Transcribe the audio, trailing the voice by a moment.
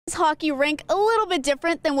hockey rink, a little bit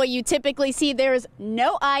different than what you typically see. There's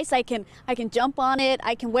no ice. I can jump on it.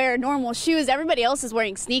 I can wear normal shoes. Everybody else is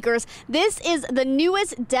wearing sneakers. This is the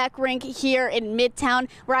newest DEK rink here in Midtown.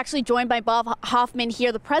 We're actually joined by Bob Hoffman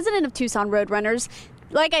here, the president of Tucson Roadrunners.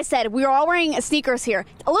 Like I said, we're all wearing sneakers here.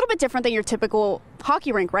 A little bit different than your typical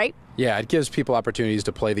hockey rink, right? Yeah, it gives people opportunities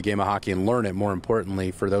to play the game of hockey and learn it, more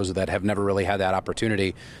importantly, for those that have never really had that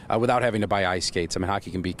opportunity without having to buy ice skates. I mean, hockey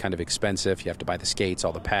can be kind of expensive. You have to buy the skates,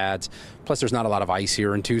 all the pads. Plus, there's not a lot of ice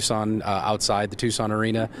here in Tucson, outside the Tucson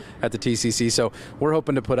Arena at the TCC. So we're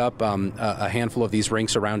hoping to put up a handful of these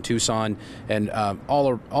rinks around Tucson and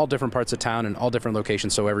all different parts of town and all different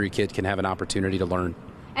locations so every kid can have an opportunity to learn.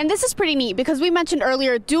 And this is pretty neat because we mentioned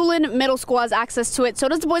earlier Doolen Middle School has access to it. So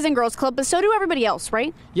does the Boys and Girls Club, but so do everybody else,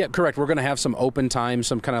 right? Yeah, correct. We're going to have some open time,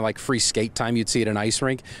 some kind of like free skate time you'd see at an ice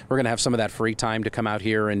rink. We're going to have some of that free time to come out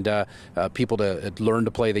here and people to learn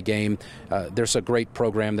to play the game. There's a great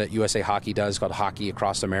program that USA Hockey does called Hockey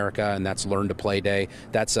Across America, and that's Learn to Play Day.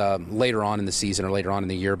 That's later on in the season or later on in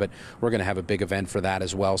the year, but we're going to have a big event for that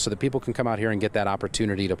as well so that people can come out here and get that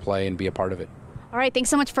opportunity to play and be a part of it. All right, thanks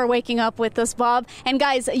so much for waking up with us, Bob. And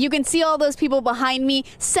guys, you can see all those people behind me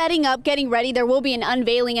setting up, getting ready. There will be an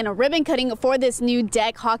unveiling and a ribbon cutting for this new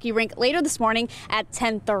DEK hockey rink later this morning at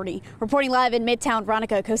 10:30. Reporting live in Midtown,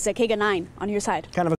 Veronica Acosta, KGUN 9 on your side.